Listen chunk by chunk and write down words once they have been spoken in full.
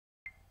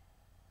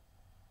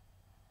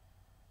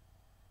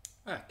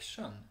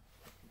Action.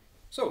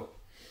 So,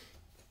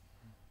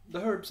 the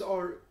herbs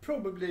are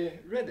probably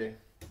ready.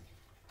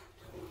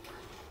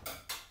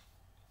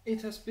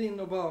 It has been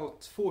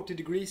about 40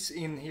 degrees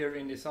in here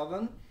in this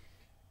oven,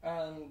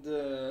 and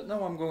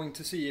now I'm going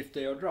to see if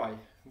they are dry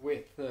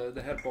with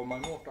the help of my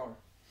mortar.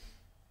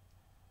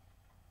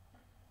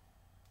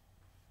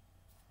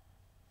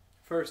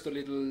 First a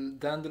little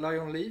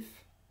dandelion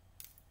leaf,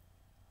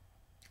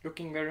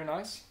 looking very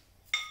nice.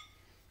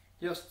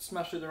 Just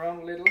smash it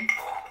around a little.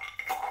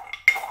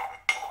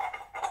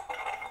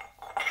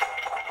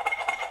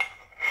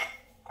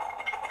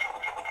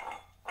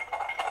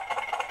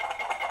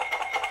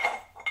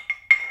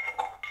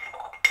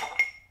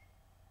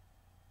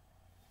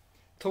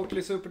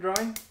 Totally super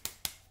dry.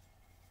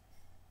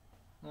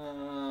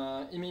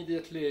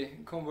 Immediately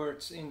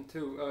converts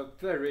into a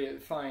very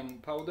fine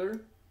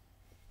powder.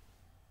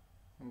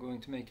 I'm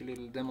going to make a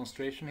little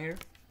demonstration here.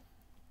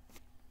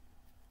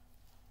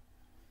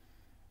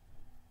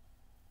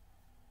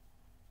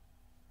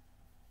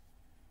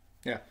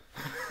 Yeah.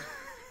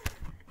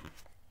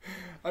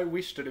 I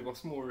wish that it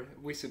was more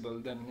visible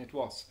than it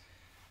was.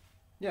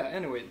 Yeah,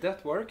 anyway,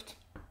 that worked.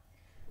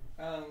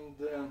 And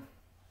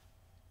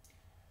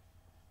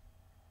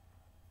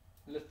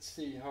let's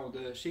see how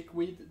the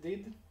chickweed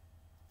did.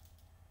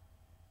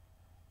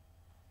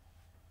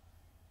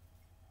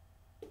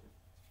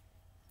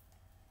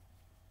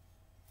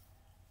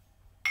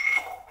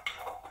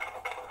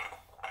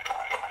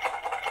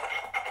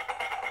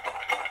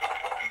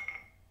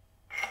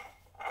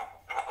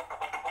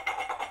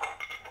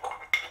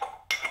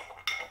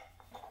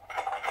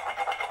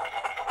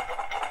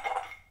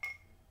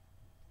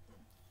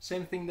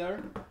 Same thing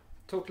there,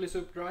 totally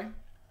super dry.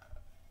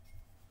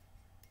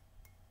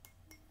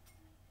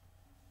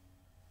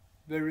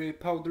 Very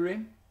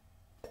powdery.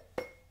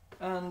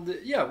 And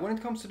yeah, when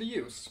it comes to the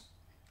use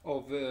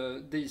of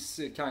these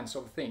kinds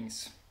of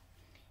things,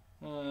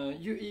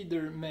 you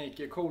either make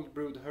a cold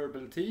brewed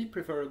herbal tea,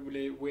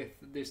 preferably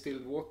with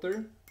distilled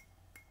water.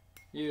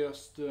 You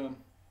just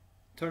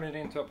turn it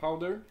into a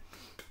powder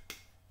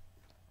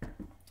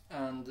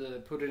and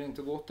put it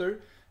into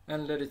water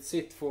and let it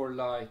sit for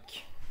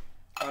like,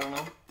 I don't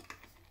know,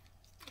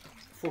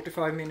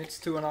 45 minutes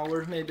to an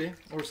hour maybe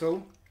or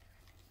so.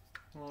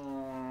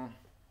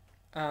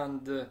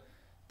 And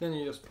then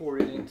you just pour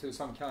it into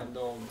some kind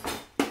of,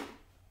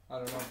 I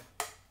don't know,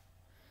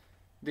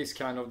 this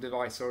kind of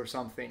device or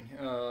something,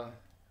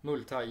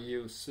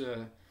 multi-use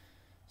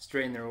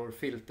strainer or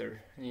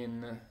filter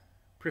in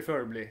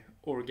preferably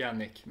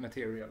organic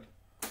material.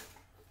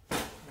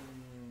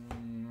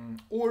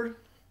 Or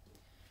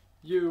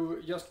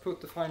you just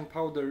put the fine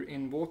powder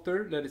in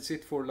water, let it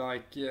sit for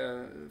like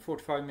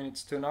 45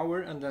 minutes to an hour,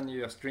 and then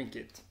you just drink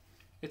it.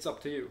 It's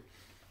up to you.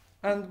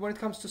 And when it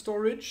comes to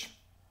storage,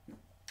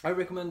 I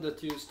recommend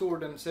that you store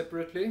them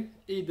separately,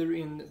 either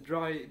in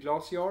dry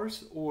glass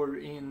jars or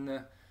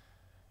in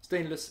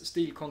stainless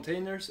steel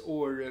containers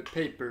or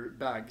paper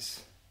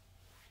bags.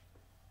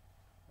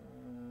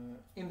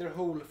 In their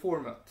whole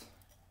format,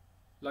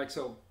 like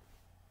so.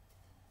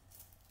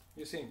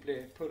 You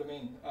simply put them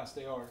in as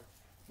they are,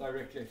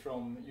 directly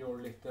from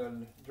your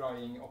little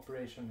drying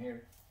operation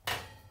here.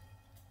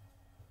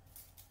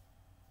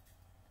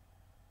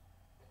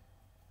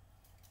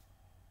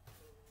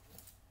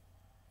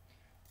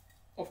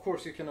 Of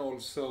course, you can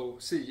also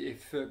see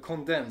if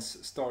condense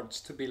starts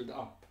to build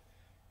up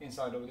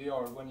inside of the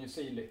jar when you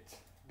seal it,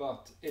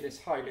 but it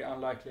is highly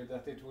unlikely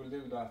that it will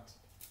do that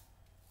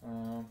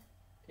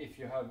if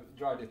you have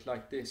dried it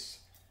like this,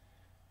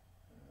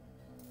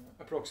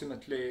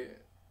 approximately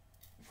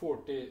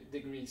 40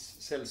 degrees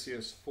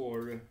Celsius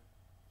for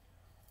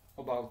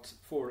about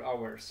 4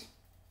 hours.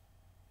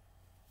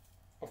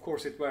 Of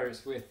course it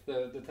varies with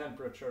the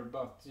temperature,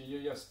 but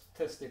you just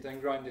test it and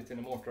grind it in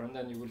a mortar and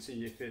then you will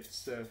see if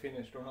it's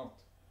finished or not.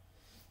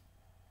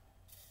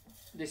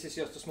 This is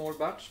just a small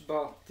batch,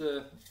 but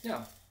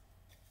yeah,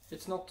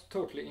 it's not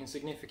totally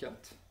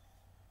insignificant.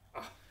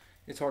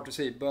 It's hard to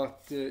see,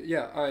 but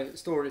yeah, I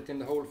store it in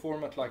the whole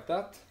format like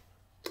that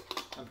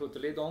and put the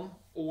lid on,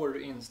 or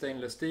in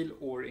stainless steel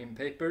or in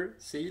paper,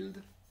 sealed.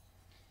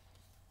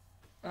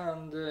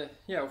 And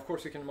yeah, of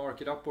course you can mark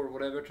it up or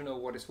whatever to know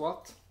what is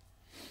what.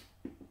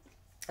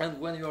 And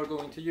when you are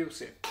going to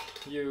use it,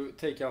 you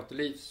take out the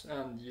leaves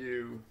and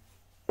you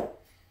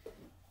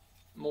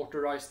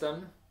mortarize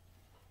them.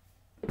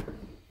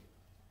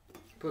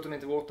 Put them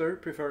into water,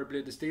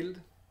 preferably distilled,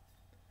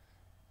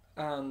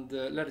 and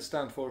let it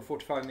stand for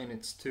 45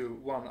 minutes to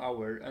 1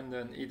 hour, and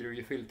then either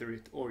you filter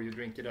it or you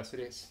drink it as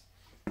it is.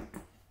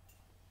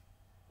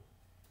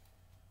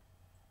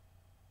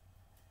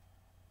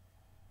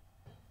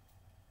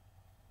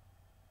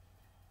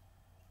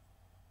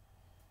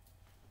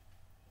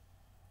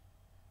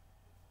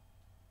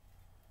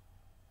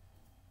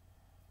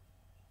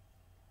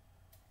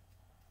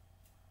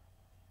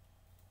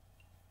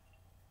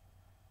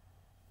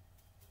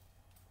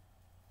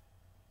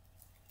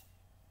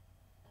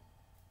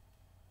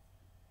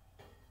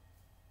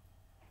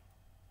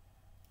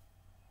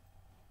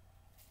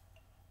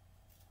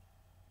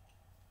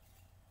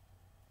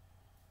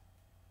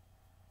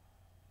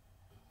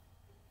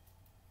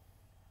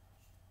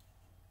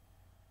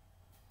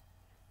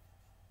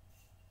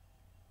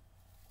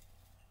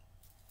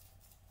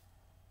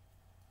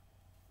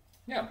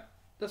 yeah,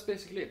 that's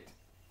basically it.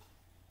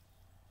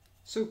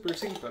 Super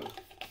simple,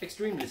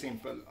 extremely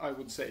simple, I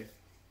would say.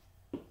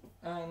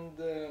 And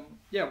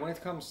yeah, when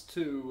it comes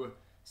to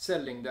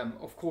selling them,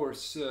 of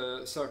course,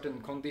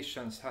 certain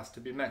conditions has to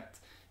be met.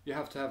 You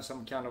have to have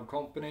some kind of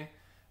company,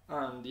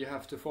 and you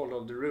have to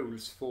follow the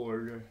rules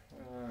for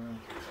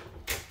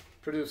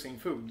producing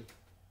food.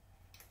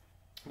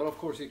 But of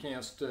course, you can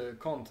just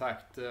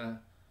contact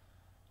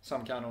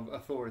some kind of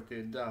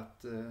authority that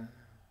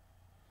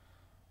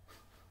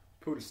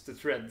pulls the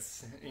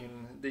threads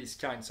in these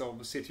kinds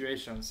of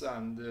situations,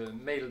 and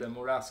mail them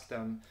or ask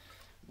them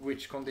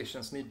which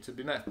conditions need to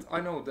be met. I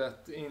know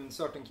that in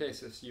certain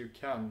cases you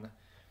can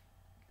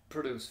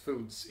produce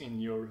foods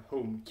in your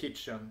home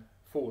kitchen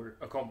for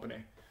a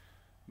company,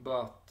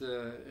 but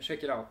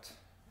check it out.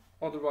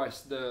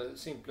 Otherwise, the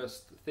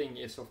simplest thing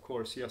is, of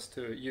course, just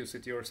to use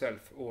it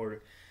yourself or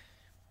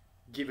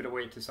give it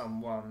away to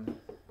someone.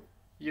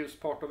 Use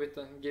part of it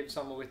and give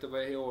some of it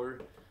away, or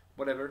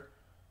whatever.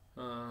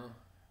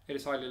 It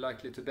is highly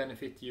likely to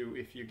benefit you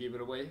if you give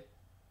it away.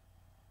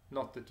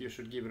 Not that you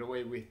should give it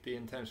away with the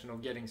intention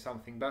of getting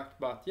something back,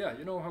 but yeah,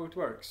 you know how it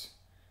works.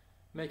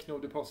 Make no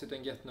deposit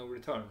and get no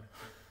return.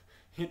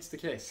 It's the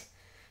case.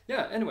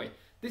 Yeah, anyway,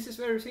 this is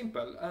very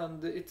simple,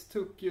 and it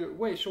took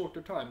way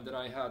shorter time than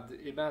I had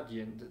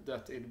imagined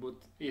that it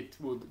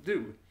would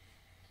do.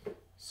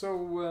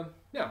 So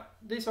yeah,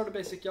 these are the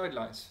basic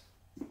guidelines.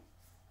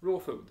 Raw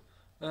food.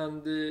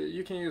 And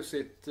you can use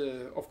it,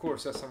 of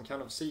course, as some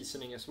kind of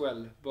seasoning as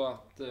well,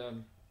 but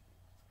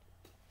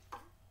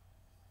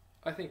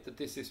I think that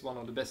this is one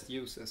of the best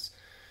uses.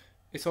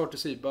 It's hard to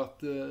see, but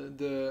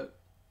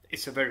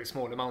it's a very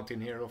small amount in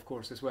here, of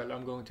course, as well.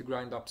 I'm going to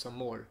grind up some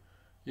more.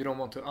 You don't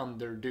want to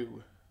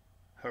underdo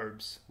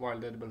herbs,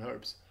 wild edible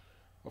herbs,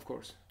 of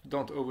course.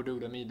 Don't overdo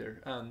them either,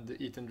 and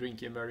eat and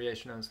drink in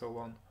variation and so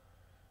on.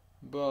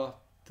 But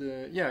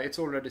yeah, it's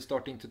already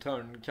starting to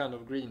turn kind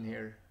of green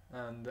here,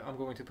 and I'm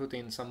going to put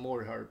in some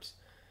more herbs.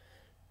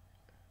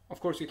 Of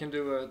course, you can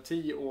do a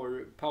tea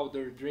or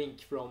powder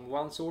drink from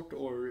one sort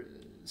or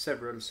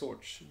several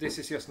sorts. This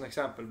is just an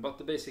example, but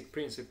the basic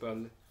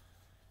principle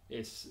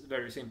is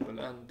very simple,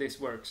 and this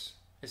works.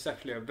 It's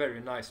actually a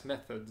very nice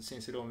method,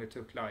 since it only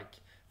took like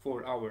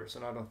 4 hours,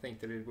 and I don't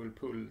think that it will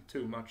pull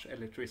too much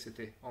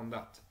electricity on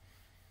that.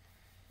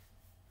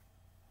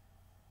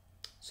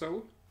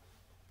 So,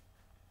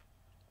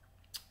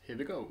 here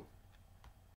we go.